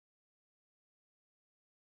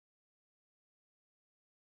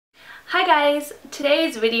Hi guys!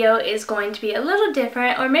 Today's video is going to be a little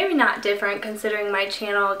different, or maybe not different considering my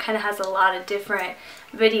channel kind of has a lot of different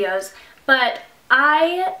videos, but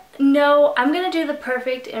I know I'm going to do the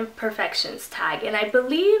Perfect Imperfections tag, and I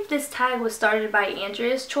believe this tag was started by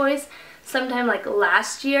Andrea's Choice sometime like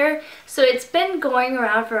last year, so it's been going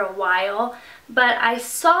around for a while, but I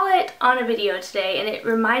saw it on a video today and it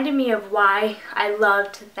reminded me of why I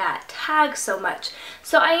loved that tag so much.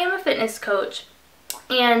 So I am a fitness coach,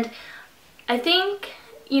 and I think,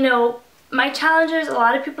 my challengers, a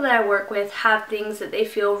lot of people that I work with have things that they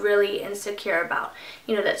feel really insecure about.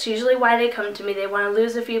 That's usually why they come to me. They want to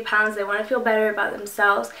lose a few pounds, they want to feel better about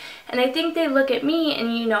themselves. And I think they look at me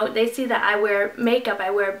and, they see that I wear makeup, I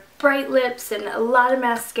wear bright lips and a lot of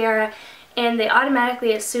mascara, and they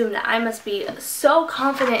automatically assume that I must be so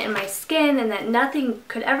confident in my skin and that nothing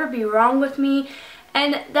could ever be wrong with me.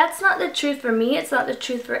 And that's not the truth for me, it's not the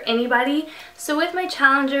truth for anybody. So with my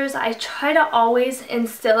challengers, I try to always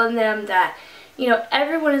instill in them that,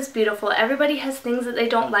 everyone is beautiful, everybody has things that they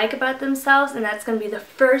don't like about themselves, and that's going to be the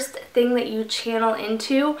first thing that you channel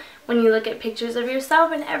into when you look at pictures of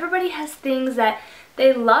yourself. And everybody has things that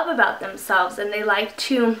they love about themselves and they like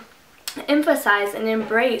to emphasize and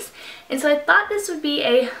embrace. And so I thought this would be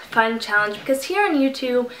a fun challenge, because here on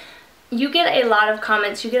YouTube, you get a lot of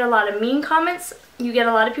comments, you get a lot of mean comments, you get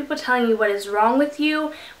a lot of people telling you what is wrong with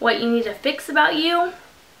you, what you need to fix about you,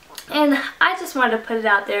 and I just wanted to put it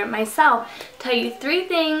out there myself, tell you 3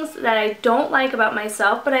 things that I don't like about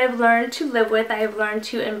myself, but I have learned to live with, I have learned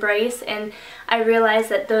to embrace, and I realize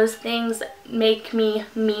that those things make me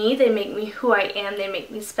me, they make me who I am, they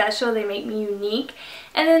make me special, they make me unique,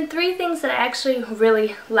 and then 3 things that I actually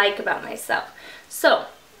really like about myself. So,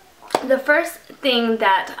 the first thing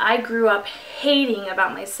that I grew up hating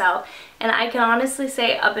about myself, and I can honestly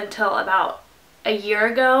say up until about a year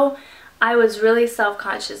ago, I was really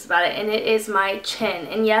self-conscious about it, and it is my chin.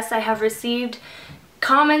 And yes, I have received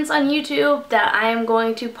comments on YouTube that I am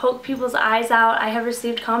going to poke people's eyes out. I have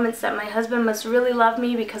received comments that my husband must really love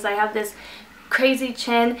me because I have this crazy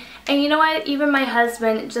chin. And you know what? Even my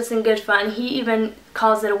husband, just in good fun, he even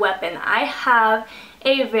calls it a weapon. I have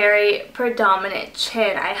a very predominant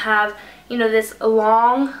chin. I have, this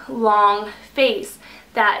long face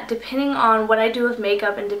that, depending on what I do with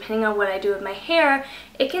makeup and depending on what I do with my hair,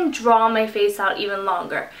 it can draw my face out even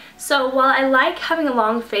longer. So while I like having a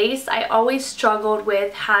long face, I always struggled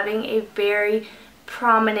with having a very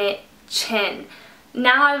prominent chin.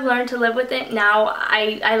 Now I've learned to live with it. Now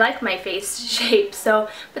I like my face shape, but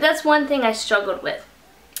that's one thing I struggled with.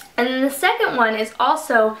 And then the second one is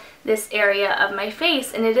also this area of my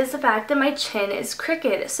face, and it is the fact that my chin is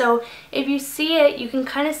crooked. So if you see it, you can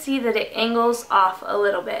kind of see that it angles off a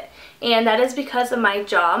little bit. And that is because of my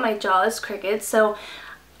jaw. My jaw is crooked. So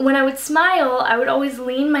when I would smile, I would always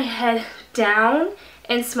lean my head down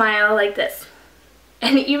and smile like this.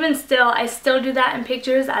 And even still, I still do that in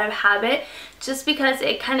pictures out of habit, just because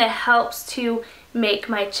it kind of helps to make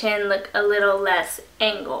my chin look a little less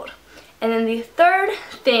angled. And then the third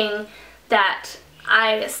thing that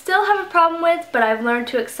I still have a problem with, but I've learned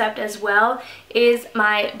to accept as well, is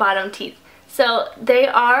my bottom teeth. So they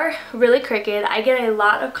are really crooked. I get a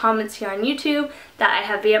lot of comments here on YouTube that I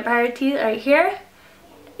have vampire teeth right here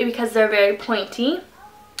because they're very pointy.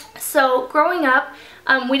 So growing up,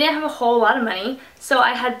 we didn't have a whole lot of money, so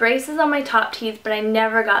I had braces on my top teeth, but I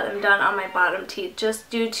never got them done on my bottom teeth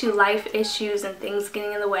just due to life issues and things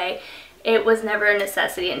getting in the way. It was never a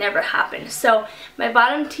necessity, it never happened. So my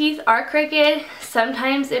bottom teeth are crooked.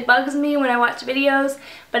 Sometimes it bugs me when I watch videos,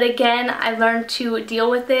 but again, I've learned to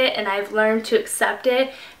deal with it and I've learned to accept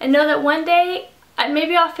it and know that one day,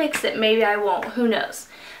 maybe I'll fix it, maybe I won't, who knows.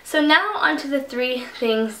 So now onto the 3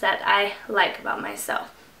 things that I like about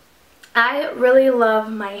myself. I really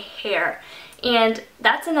love my hair, and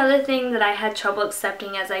that's another thing that I had trouble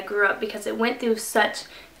accepting as I grew up because it went through such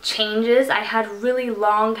changes. I had really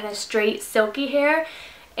long, kind of straight, silky hair,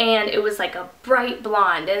 and it was like a bright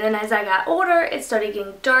blonde, and then as I got older, it started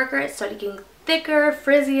getting darker, it started getting thicker,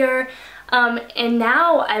 frizzier, and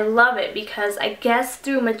now I love it because I guess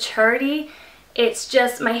through maturity, it's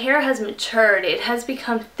just, my hair has matured. It has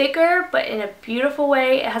become thicker, but in a beautiful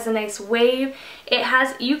way. It has a nice wave. It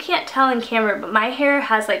has, you can't tell in camera, but my hair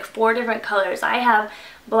has like 4 different colors. I have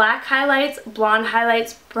black highlights, blonde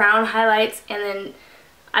highlights, brown highlights, and then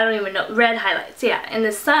I don't even know, red highlights. Yeah, in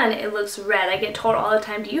the sun it looks red. I get told all the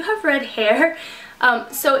time, do you have red hair?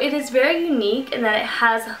 So it is very unique in that it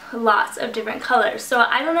has lots of different colors. So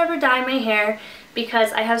I don't ever dye my hair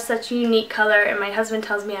because I have such a unique color, and my husband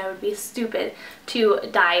tells me I would be stupid to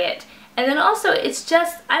dye it. And then also it's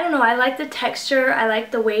just, I don't know, I like the texture, I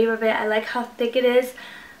like the wave of it, I like how thick it is.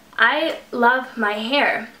 I love my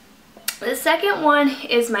hair. The second one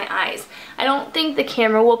is my eyes. I don't think the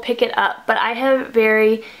camera will pick it up, but I have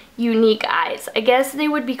very unique eyes. I guess they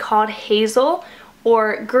would be called hazel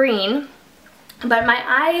or green. But my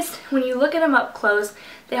eyes, when you look at them up close,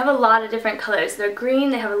 they have a lot of different colors. They're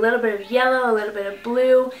green, they have a little bit of yellow, a little bit of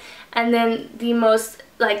blue, and then the most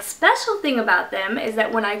special thing about them is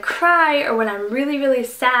that when I cry or when I'm really, really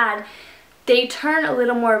sad, they turn a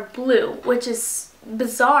little more blue, which is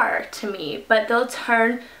bizarre to me, but they'll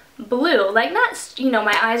turn blue. Not,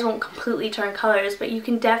 my eyes won't completely turn colors, but you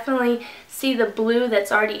can definitely see the blue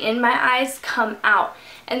that's already in my eyes come out.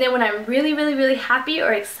 And then when I'm really, really, really happy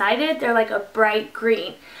or excited, they're like a bright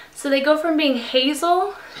green. So they go from being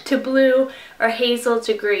hazel to blue or hazel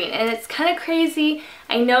to green. And it's kind of crazy.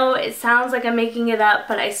 I know it sounds like I'm making it up,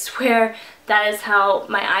 but I swear that is how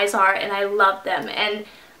my eyes are, and I love them. And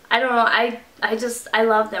I don't know, I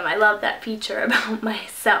love them. I love that feature about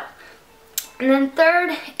myself. And then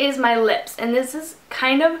third is my lips. And this is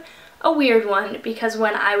kind of a weird one because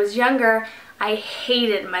when I was younger, I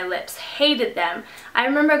hated my lips, hated them. I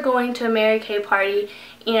remember going to a Mary Kay party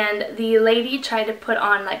and the lady tried to put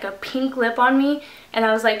on a pink lip on me, and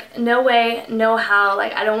I was like, no way, no how,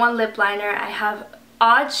 I don't want lip liner. I have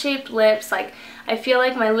odd shaped lips, I feel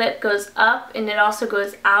like my lip goes up and it also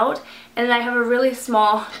goes out, and then I have a really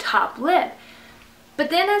small top lip.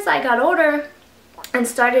 But then as I got older and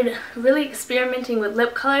started really experimenting with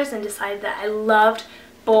lip colors and decided that I loved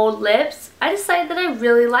bold lips, I decided that I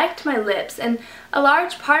really liked my lips. And a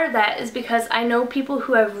large part of that is because I know people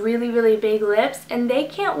who have really, really big lips and they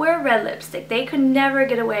can't wear red lipstick. They could never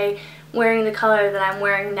get away wearing the color that I'm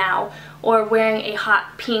wearing now or wearing a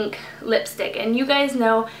hot pink lipstick. And you guys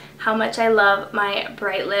know how much I love my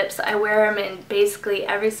bright lips. I wear them in basically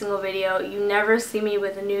every single video. You never see me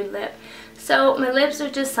with a nude lip. So my lips are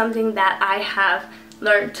just something that I have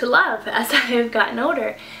learned to love as I have gotten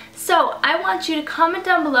older. So I want you to comment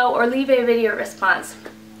down below or leave a video response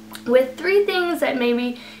with 3 things that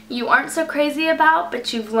maybe you aren't so crazy about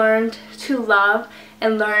but you've learned to love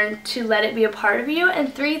and learn to let it be a part of you,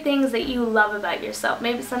 and 3 things that you love about yourself,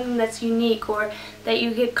 maybe something that's unique or that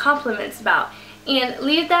you get compliments about. And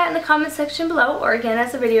leave that in the comment section below, or again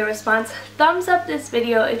as a video response. Thumbs up this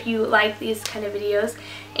video if you like these kind of videos,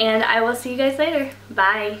 and I will see you guys later.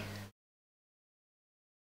 Bye!